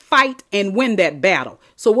can't fight and win that battle.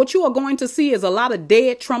 So what you are going to see is a lot of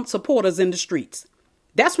dead Trump supporters in the streets.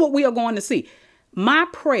 That's what we are going to see. My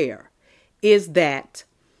prayer is that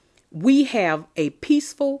we have a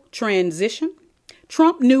peaceful transition.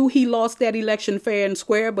 Trump knew he lost that election fair and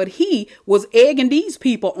square, but he was egging these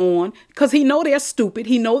people on because he know they're stupid.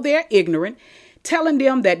 He know they're ignorant, telling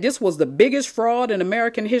them that this was the biggest fraud in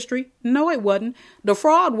American history. No, it wasn't. The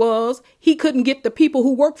fraud was he couldn't get the people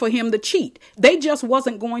who work for him to cheat. They just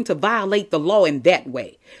wasn't going to violate the law in that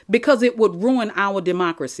way because it would ruin our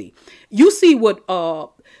democracy. You see what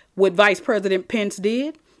Vice President Pence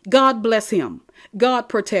did? God bless him. God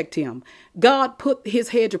protect him. God put his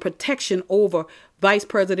hedge of protection over Vice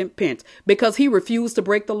President Pence because he refused to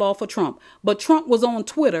break the law for Trump. But Trump was on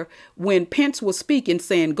Twitter when Pence was speaking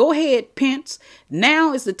saying, go ahead, Pence.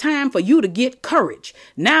 Now is the time for you to get courage.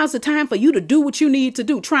 Now is the time for you to do what you need to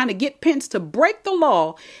do, trying to get Pence to break the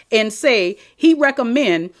law and say he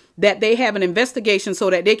recommend that they have an investigation so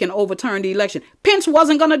that they can overturn the election. Pence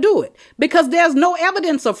wasn't going to do it because there's no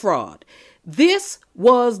evidence of fraud. This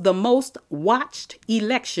was the most watched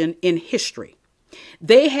election in history.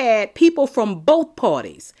 They had people from both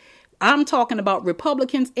parties. I'm talking about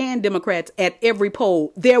Republicans and Democrats at every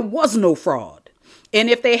poll. There was no fraud. And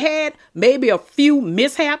if they had maybe a few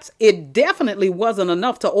mishaps, it definitely wasn't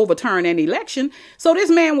enough to overturn an election. So this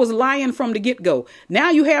man was lying from the get-go. Now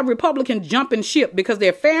you have Republicans jumping ship because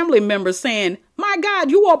their family members saying, my God,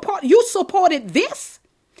 you supported this?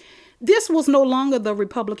 This was no longer the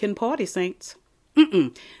Republican Party, saints.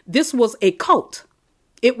 This was a cult.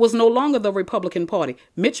 It was no longer the Republican Party.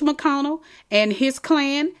 Mitch McConnell and his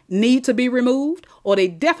clan need to be removed, or they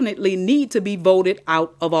definitely need to be voted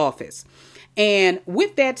out of office. And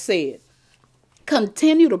with that said,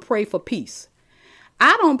 continue to pray for peace.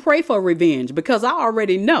 I don't pray for revenge because I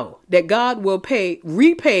already know that God will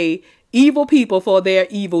repay evil people for their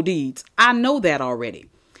evil deeds. I know that already.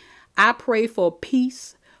 I pray for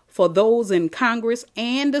peace for those in Congress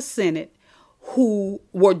and the Senate who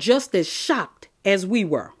were just as shocked as we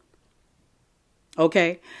were.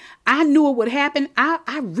 Okay. I knew it would happen.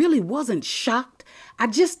 I really wasn't shocked. I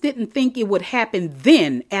just didn't think it would happen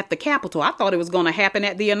then at the Capitol. I thought it was going to happen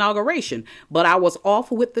at the inauguration, but I was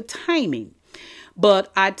off with the timing.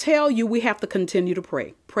 But I tell you, we have to continue to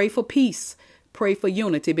pray. Pray for peace. Pray for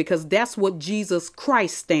unity, because that's what Jesus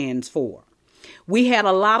Christ stands for. We had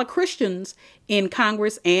a lot of Christians in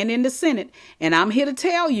Congress and in the Senate, and I'm here to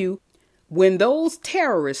tell you, when those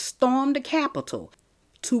terrorists stormed the Capitol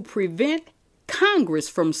to prevent Congress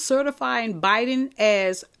from certifying Biden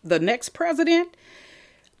as the next president,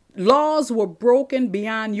 laws were broken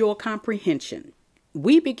beyond your comprehension.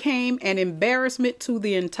 We became an embarrassment to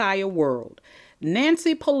the entire world.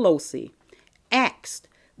 Nancy Pelosi asked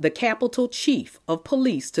the Capitol Chief of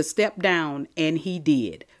Police to step down, and he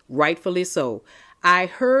did, rightfully so. I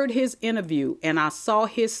heard his interview and I saw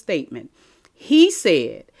his statement. He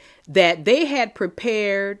said that they had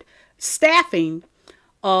prepared staffing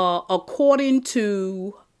according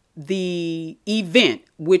to the event,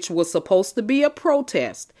 which was supposed to be a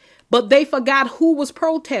protest, but they forgot who was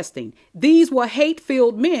protesting. These were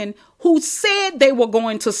hate-filled men who said they were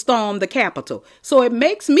going to storm the Capitol. So it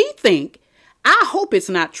makes me think, I hope it's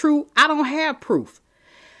not true. I don't have proof,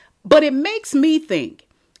 but it makes me think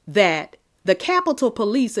that the Capitol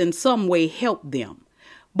Police in some way helped them.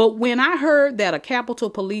 But when I heard that a Capitol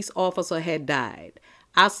Police officer had died,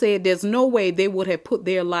 I said there's no way they would have put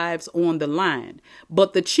their lives on the line.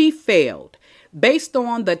 But the chief failed based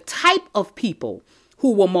on the type of people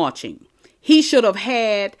who were marching. He should have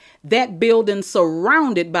had that building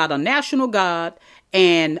surrounded by the National Guard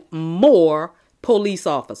and more police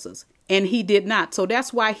officers. And he did not. So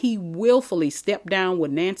that's why he willfully stepped down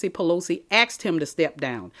when Nancy Pelosi asked him to step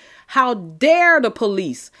down. How dare the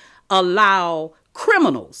police allow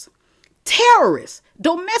criminals, terrorists,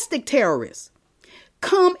 domestic terrorists,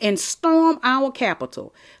 come and storm our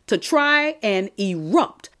Capitol to try and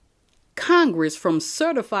erupt Congress from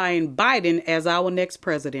certifying Biden as our next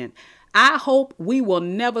president. I hope we will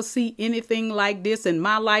never see anything like this in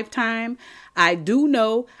my lifetime. I do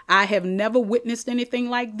know I have never witnessed anything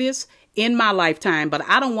like this in my lifetime, but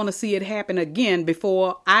I don't want to see it happen again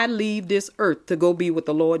before I leave this earth to go be with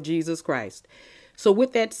the Lord Jesus Christ. So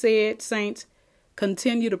with that said, saints,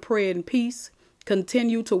 continue to pray in peace.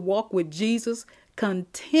 Continue to walk with Jesus.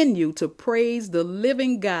 Continue to praise the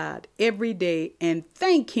living God every day and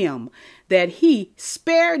thank him that he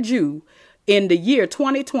spared you in the year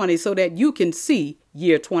 2020 so that you can see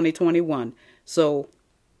year 2021. So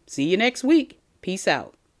see you next week. Peace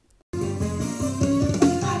out.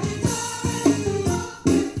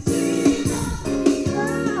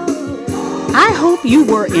 I hope you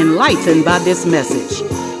were enlightened by this message.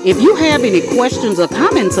 If you have any questions or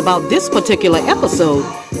comments about this particular episode,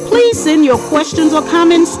 please send your questions or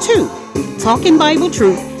comments to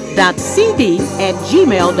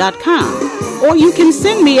talkingbibletruth.cd@gmail.com. Or you can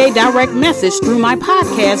send me a direct message through my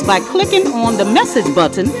podcast by clicking on the message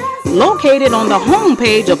button located on the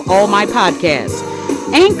homepage of all my podcasts: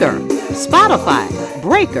 Anchor, Spotify,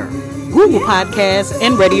 Breaker, Google Podcasts,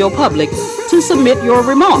 and Radio Public, to submit your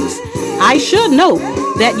remarks. I should note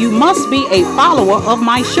that you must be a follower of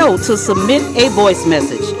my show to submit a voice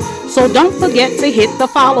message, so don't forget to hit the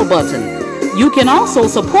follow button. You can also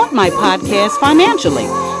support my podcast financially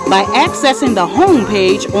by accessing the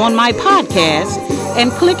homepage on my podcast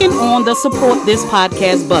and clicking on the Support This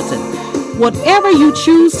Podcast button. Whatever you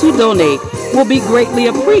choose to donate will be greatly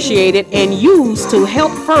appreciated and used to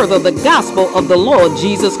help further the gospel of the Lord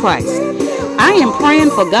Jesus Christ. I am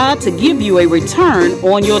praying for God to give you a return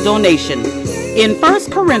on your donation. In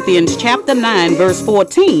 1 Corinthians chapter 9, verse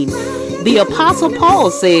 14, the Apostle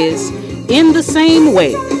Paul says, "In the same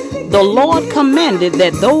way, the Lord commanded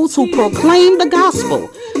that those who proclaim the gospel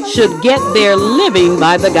should get their living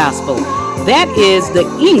by the gospel." That is the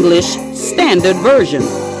English Standard Version.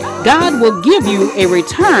 God will give you a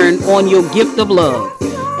return on your gift of love,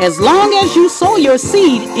 as long as you sow your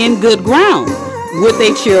seed in good ground with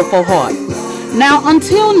a cheerful heart. Now,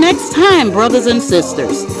 until next time, brothers and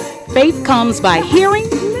sisters, faith comes by hearing,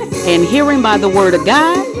 and hearing by the word of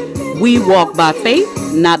God. We walk by faith,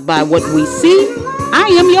 not by what we see. I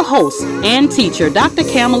am your host and teacher, Dr.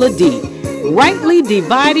 Kamala D., rightly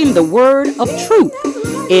dividing the word of truth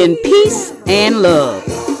in peace and love.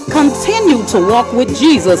 Continue to walk with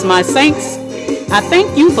Jesus, my saints. I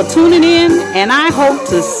thank you for tuning in, and I hope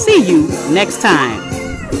to see you next time.